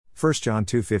1 John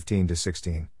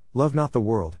 2:15-16, Love not the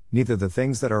world, neither the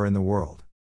things that are in the world.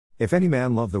 If any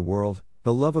man love the world,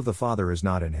 the love of the Father is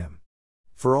not in him.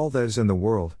 For all that is in the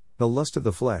world, the lust of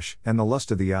the flesh, and the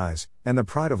lust of the eyes, and the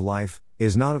pride of life,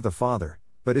 is not of the Father,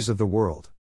 but is of the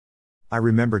world. I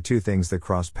remember two things that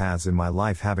crossed paths in my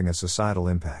life having a societal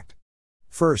impact.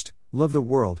 First, love the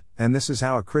world, and this is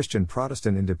how a Christian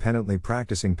Protestant independently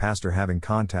practicing pastor having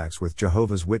contacts with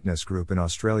Jehovah's Witness group in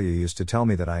Australia used to tell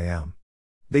me that I am.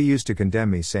 They used to condemn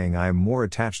me saying I am more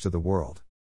attached to the world.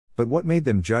 But what made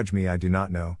them judge me I do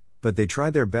not know, but they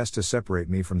tried their best to separate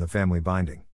me from the family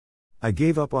binding. I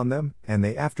gave up on them, and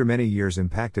they after many years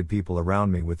impacted people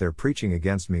around me with their preaching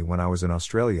against me when I was in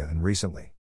Australia and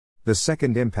recently. The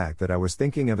second impact that I was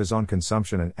thinking of is on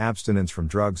consumption and abstinence from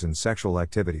drugs and sexual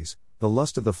activities, the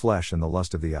lust of the flesh and the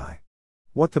lust of the eye.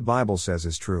 What the Bible says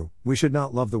is true, we should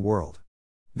not love the world.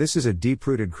 This is a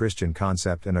deep-rooted Christian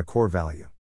concept and a core value.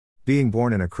 Being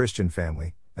born in a Christian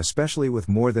family, especially with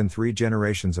more than 3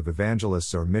 generations of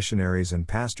evangelists or missionaries and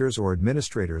pastors or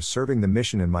administrators serving the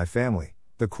mission in my family,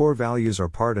 the core values are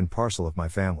part and parcel of my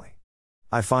family.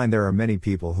 I find there are many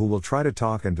people who will try to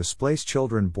talk and displace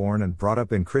children born and brought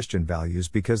up in Christian values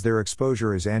because their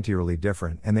exposure is anteriorly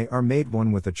different and they are made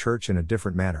one with the church in a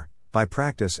different manner, by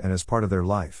practice and as part of their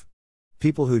life.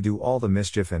 People who do all the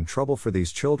mischief and trouble for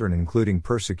these children, including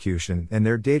persecution and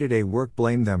their day-to-day work,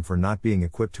 blame them for not being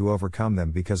equipped to overcome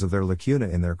them because of their lacuna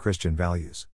in their Christian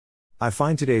values. I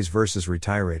find today's verses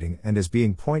reiterating and as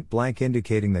being point-blank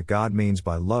indicating that God means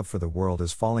by love for the world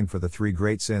as falling for the 3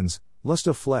 great sins, lust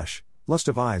of flesh, lust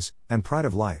of eyes, and pride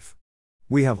of life.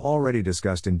 We have already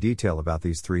discussed in detail about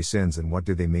these 3 sins and what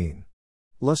do they mean.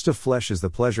 Lust of flesh is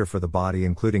the pleasure for the body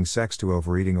including sex to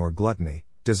overeating or gluttony,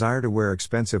 desire to wear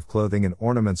expensive clothing and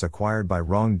ornaments acquired by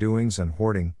wrongdoings and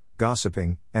hoarding,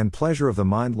 gossiping, and pleasure of the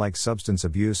mind like substance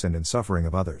abuse and in suffering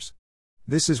of others.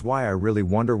 This is why I really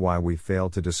wonder why we fail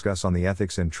to discuss on the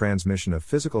ethics and transmission of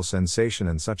physical sensation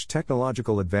and such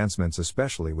technological advancements,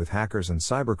 especially with hackers and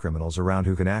cybercriminals around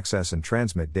who can access and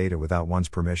transmit data without one's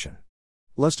permission.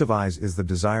 Lust of eyes is the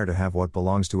desire to have what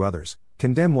belongs to others,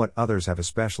 condemn what others have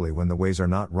especially when the ways are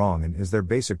not wrong and is their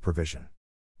basic provision.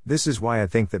 This is why I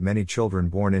think that many children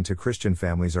born into Christian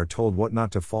families are told what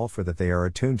not to fall for, that they are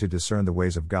attuned to discern the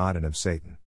ways of God and of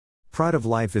Satan. Pride of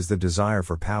life is the desire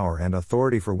for power and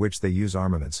authority for which they use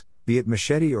armaments, be it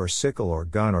machete or sickle or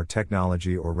gun or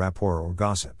technology or rapport or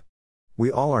gossip.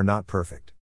 We all are not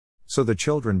perfect. So the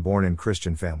children born in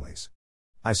Christian families.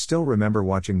 I still remember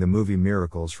watching the movie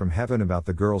Miracles from Heaven about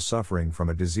the girl suffering from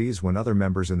a disease when other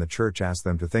members in the church asked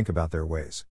them to think about their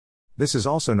ways. This is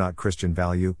also not Christian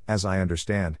value, as I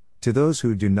understand, to those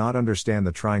who do not understand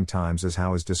the trying times as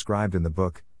how is described in the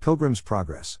book, Pilgrim's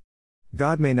Progress.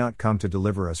 God may not come to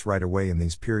deliver us right away in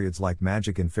these periods like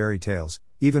magic and fairy tales,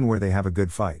 even where they have a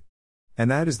good fight.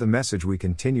 And that is the message we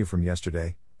continue from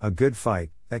yesterday, a good fight,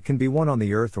 that can be won on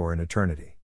the earth or in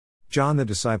eternity. John the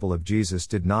disciple of Jesus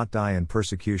did not die in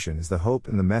persecution is the hope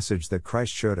and the message that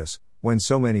Christ showed us, when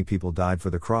so many people died for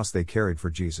the cross they carried for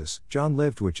Jesus, John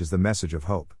lived, which is the message of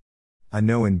hope. I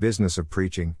know in business of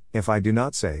preaching, if I do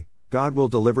not say, God will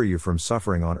deliver you from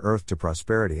suffering on earth to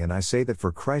prosperity, and I say that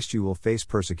for Christ you will face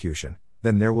persecution,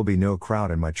 then there will be no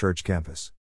crowd in my church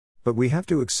campus. But we have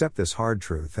to accept this hard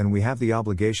truth, and we have the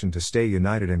obligation to stay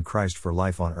united in Christ for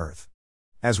life on earth.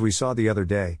 As we saw the other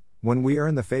day, when we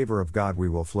earn the favor of God we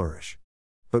will flourish.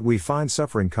 But we find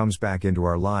suffering comes back into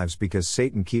our lives because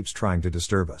Satan keeps trying to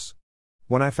disturb us.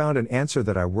 When I found an answer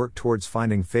that I worked towards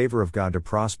finding favor of God to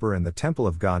prosper and the temple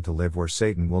of God to live where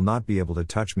Satan will not be able to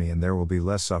touch me and there will be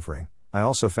less suffering, I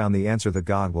also found the answer that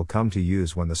God will come to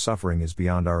use when the suffering is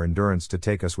beyond our endurance to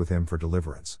take us with Him for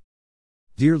deliverance.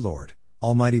 Dear Lord,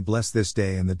 Almighty, bless this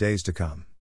day and the days to come.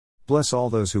 Bless all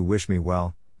those who wish me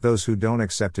well, those who don't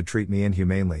accept to treat me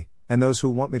inhumanely, and those who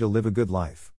want me to live a good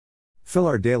life. Fill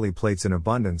our daily plates in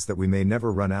abundance that we may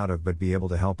never run out of but be able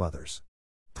to help others.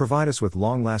 Provide us with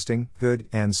long-lasting, good,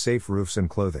 and safe roofs and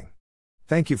clothing.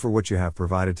 Thank you for what you have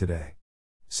provided today.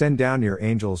 Send down your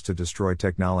angels to destroy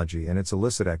technology and its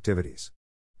illicit activities.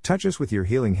 Touch us with your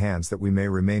healing hands that we may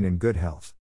remain in good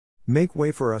health. Make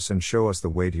way for us and show us the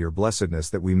way to your blessedness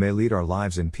that we may lead our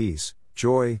lives in peace,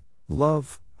 joy,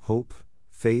 love, hope,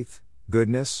 faith,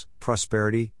 goodness,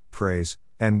 prosperity, praise,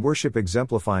 and worship,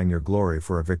 exemplifying your glory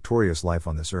for a victorious life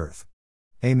on this earth.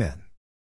 Amen.